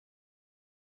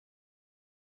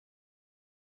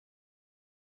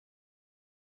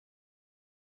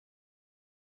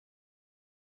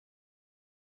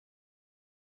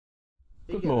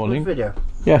Good morning. Good video?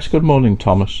 Yes, good morning,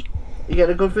 Thomas. You get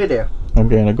a good video? I'm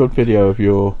getting a good video of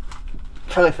your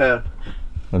telephone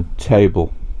and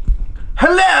table.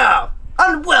 Hello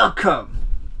and welcome.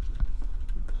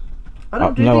 I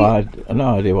don't do no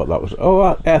idea what that was.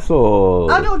 Oh,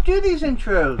 Ethel. I don't do these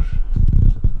intros.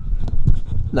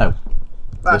 No.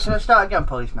 Right, Listen. can I start again,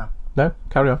 please, now? No,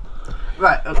 carry on.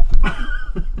 Right.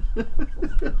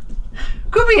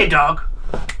 Could be a dog.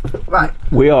 Right.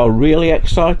 We are really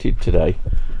excited today.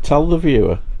 Tell the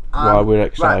viewer why we're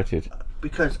excited. Right,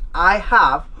 because I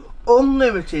have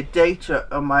unlimited data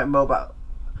on my mobile.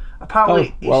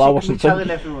 Apparently, I wasn't telling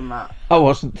everyone that. I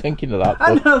wasn't thinking of that.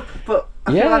 I know, but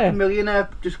I feel like a millionaire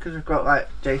just because I've got like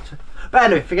data. But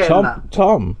anyway, forget that.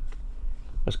 Tom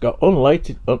has got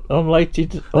unrelated,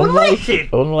 unlimited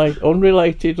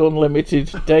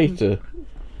data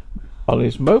on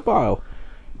his mobile,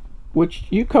 which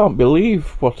you can't believe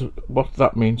what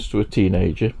that means to a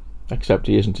teenager. Except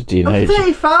he isn't a teenager. I'm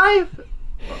 35.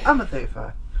 I'm a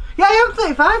 35. Yeah, I am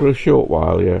 35. For a short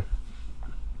while, yeah.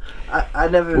 I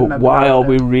never remember. Why are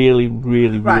we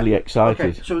really excited?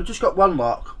 Okay, so we've just got one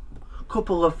lock, a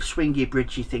couple of swingy,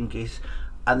 bridgy thingies,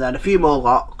 and then a few more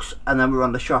locks, and then we're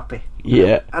on the shoppy.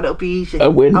 Yeah. And it'll be easy.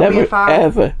 And we're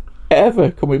never,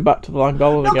 ever coming back to the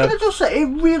Llangollen again. Can I just say, it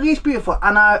really is beautiful,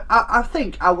 and I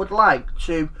think I would like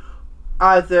to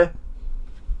either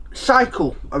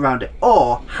cycle around it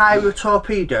or hire a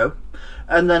torpedo,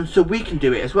 and then so we can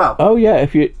do it as well. Oh yeah,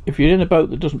 if you're in a boat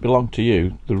that doesn't belong to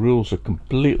you, the rules are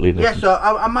completely different. Yeah, so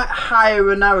I might hire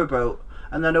a narrowboat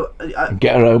and then and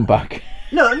get our own back.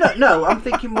 No. I'm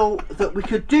thinking more that we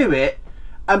could do it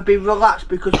and be relaxed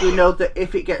because we know that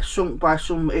if it gets sunk by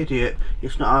some idiot,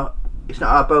 it's not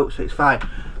our boat, so it's fine.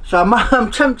 So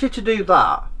I'm tempted to do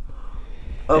that.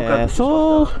 Oh God!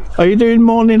 So, are you doing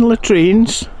morning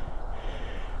latrines?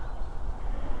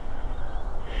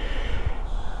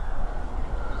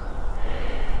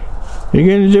 You're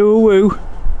going to do a woo?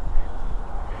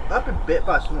 I've been bit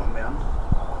by someone on my hand.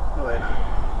 No way now.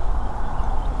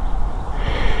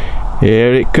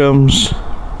 Here it comes.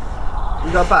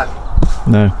 You got a bag?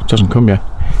 No, it doesn't come yet.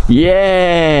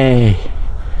 Yay!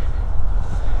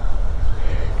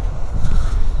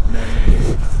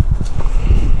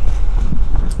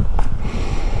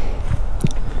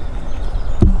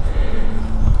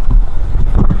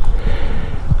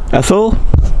 Ethel?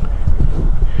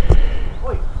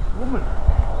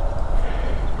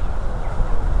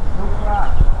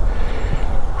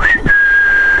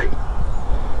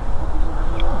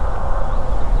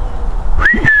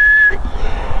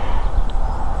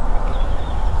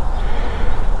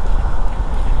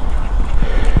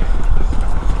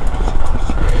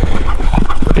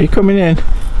 Are you coming in?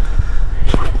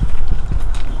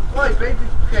 Oi, baby,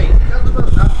 okay, get on the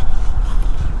boat now.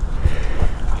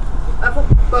 Ethel,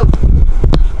 boat.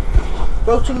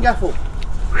 Boating Ethel.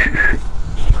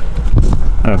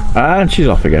 Oh, and she's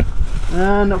off again.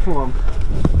 Not for long.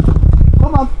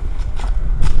 Come on.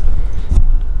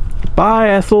 Bye,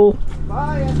 Ethel.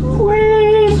 Bye, Ethel.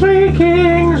 We three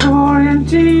kings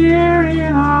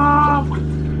orienteering off.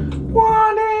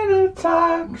 One in a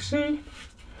taxi.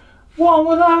 One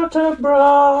without a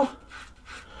bra,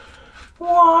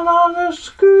 one on a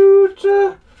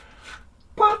scooter,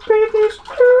 puppy the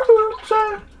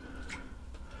scooter,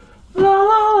 la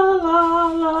la la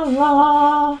la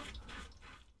la.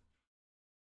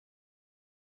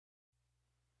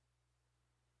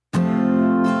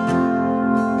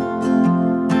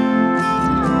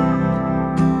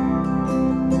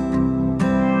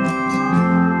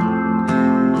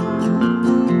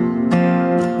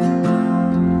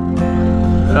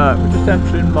 Right, we're just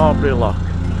entering Marbury Lock.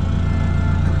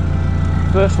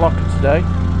 First lock of today,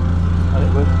 and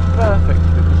it was perfect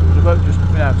because there was a boat just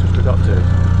coming out as we got to it.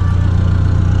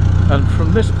 And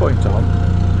from this point on,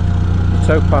 the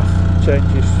towpath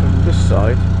changes from this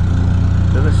side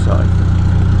to this side,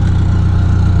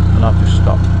 and I've just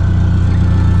stopped.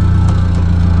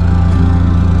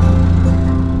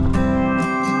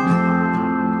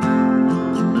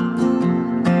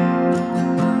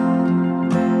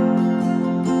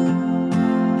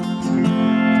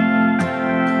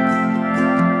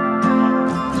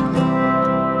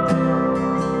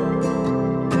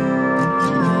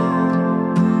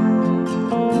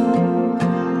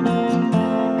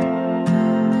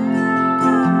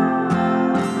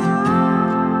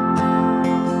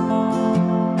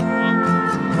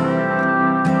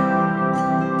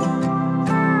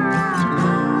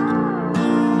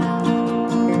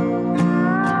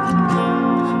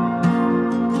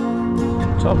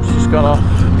 Tom's just gone off.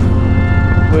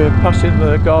 We're passing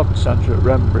the garden centre at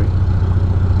WRENBURY,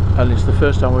 and it's the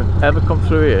first time we've ever come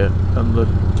through here, and the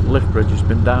lift bridge has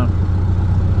been down,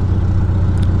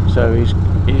 so he's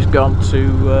gone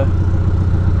to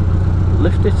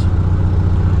lift it.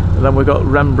 And then we've got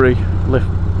WRENBURY lift,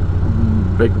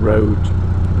 big road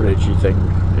bridgey thing,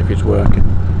 if it's working.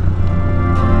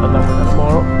 And then we're going to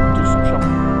moor up and do some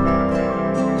shopping.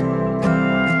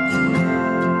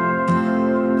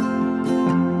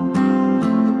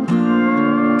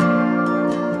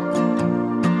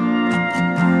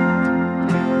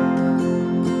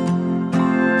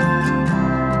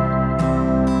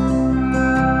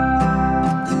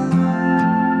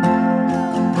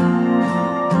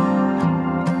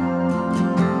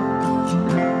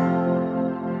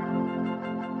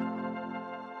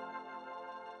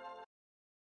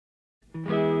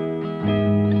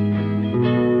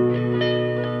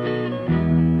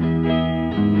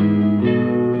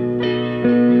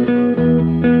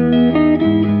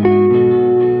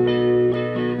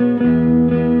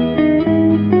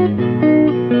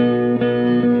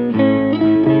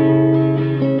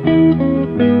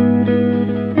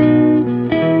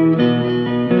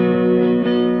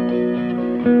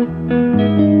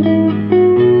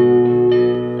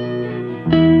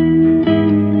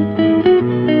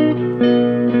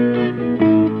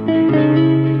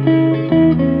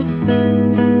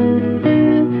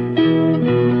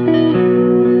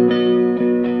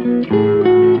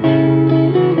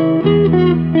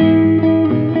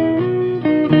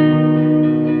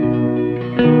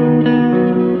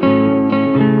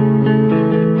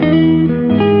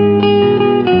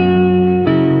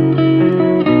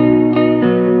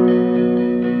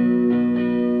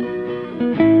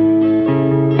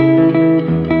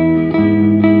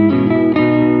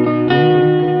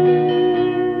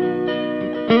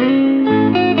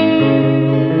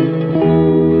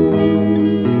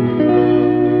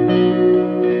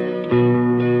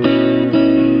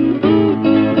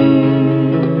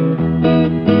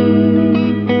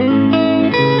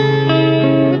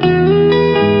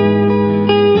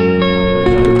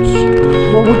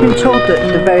 We've been told that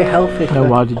they're very healthy. No,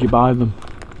 why did you buy them?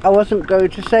 I wasn't going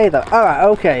to say that. Alright,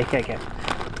 okay.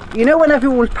 You know when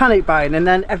everyone was panic buying and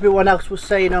then everyone else was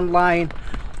saying online,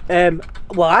 well,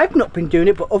 I've not been doing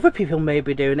it, but other people may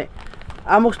be doing it.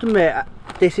 I must admit,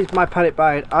 this is my panic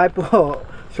buying. I bought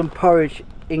some porridge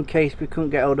in case we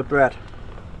couldn't get all the bread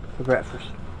for breakfast.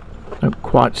 Don't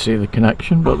quite see the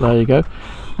connection, but there you go.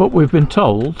 But we've been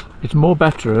told it's more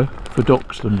better for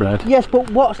ducks than bread. Yes, but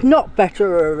what's not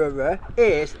better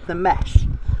is the mess.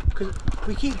 Because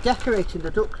we keep decorating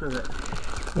the ducks with it.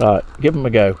 Right, give them a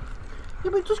go.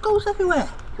 Yeah, but it just goes everywhere.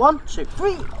 1, 2,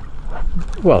 3.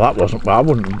 Well, that wasn't. Well, I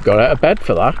wouldn't have got out of bed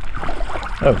for that.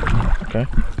 Oh, okay.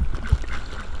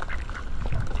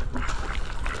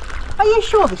 Are you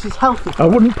sure this is healthy? I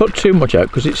wouldn't put too much out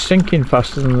because it's sinking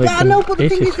faster than they yeah, can I know, but the eat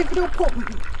thing it. is, if you don't put,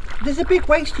 there's a big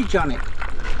wastage on it.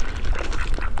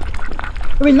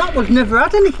 I mean, that one's never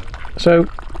had any. So,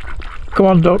 come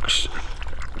on, ducks.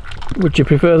 Would you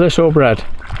prefer this or bread?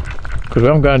 Because we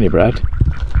haven't got any bread.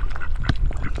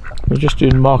 We're just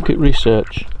doing market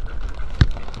research.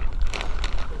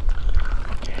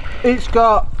 It's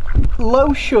got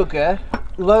low sugar,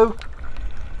 low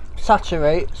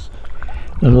saturates,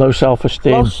 And low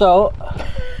self-esteem. low salt,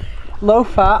 low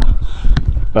fat.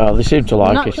 Well, they seem to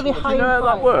like it. Naturally high You know how in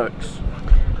that fibre. works?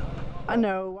 I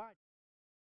know.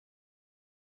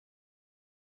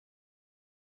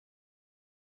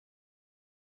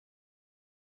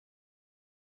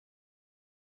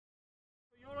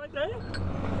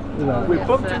 We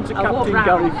bumped into Captain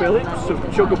Gary Phillips of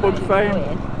Chugabug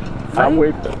fame. And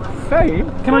we've fame.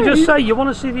 Can I just say, you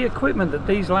want to see the equipment that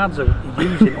these lads are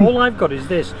using? All I've got is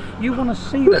this. You want to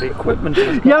see that equipment?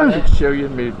 Yeah,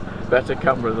 showing me better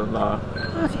camera than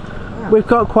that. We've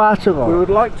got quite a lot. We would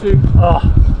like to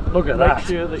Look at make that.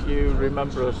 sure that you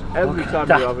remember us every time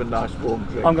you have a nice warm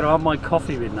drink. I'm going to have my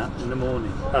coffee with that in the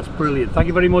morning. That's brilliant. Thank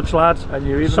you very much, lads. And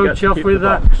you even so get to chuffed keep with the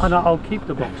that. box. And I'll keep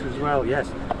the box as well, yes.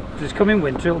 Just come in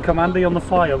winter, it'll come handy on the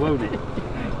fire, won't it?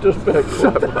 Just very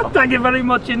clever. Thank you very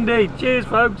much indeed. Cheers,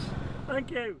 folks. Thank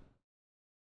you.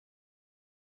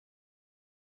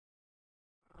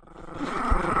 You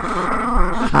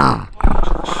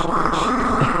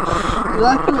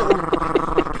like a little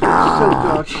so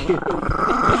dodgy.